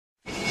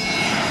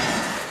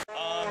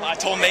I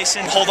told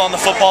Mason, hold on the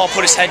football,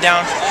 put his head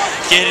down,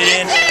 get it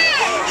in.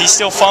 He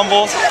still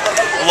fumbled.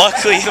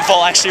 Luckily, the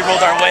ball actually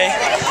rolled our way.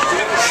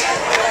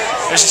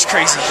 It was just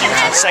crazy.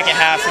 Second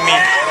half, I mean,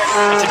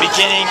 at the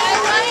beginning,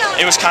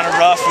 it was kind of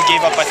rough. We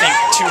gave up, I think,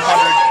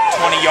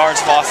 220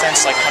 yards of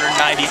offense, like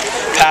 190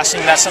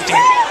 passing. That's something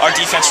our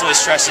defense really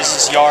stresses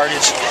is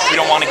yardage. We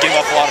don't want to give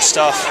up a lot of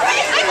stuff.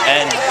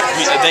 And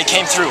they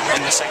came through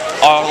in the second.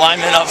 Our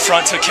linemen up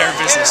front took care of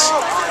business.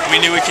 We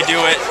knew we could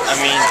do it. I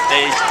mean,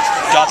 they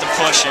got the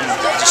push and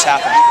it just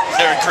happened.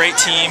 They're a great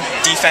team.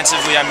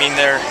 Defensively, I mean,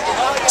 they're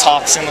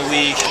tops in the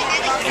league,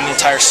 in the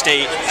entire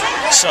state.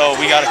 So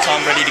we got to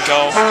come ready to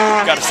go.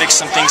 We got to fix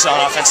some things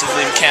on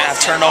offensively. We can't have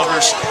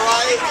turnovers,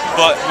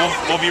 but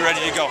we'll be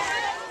ready to go.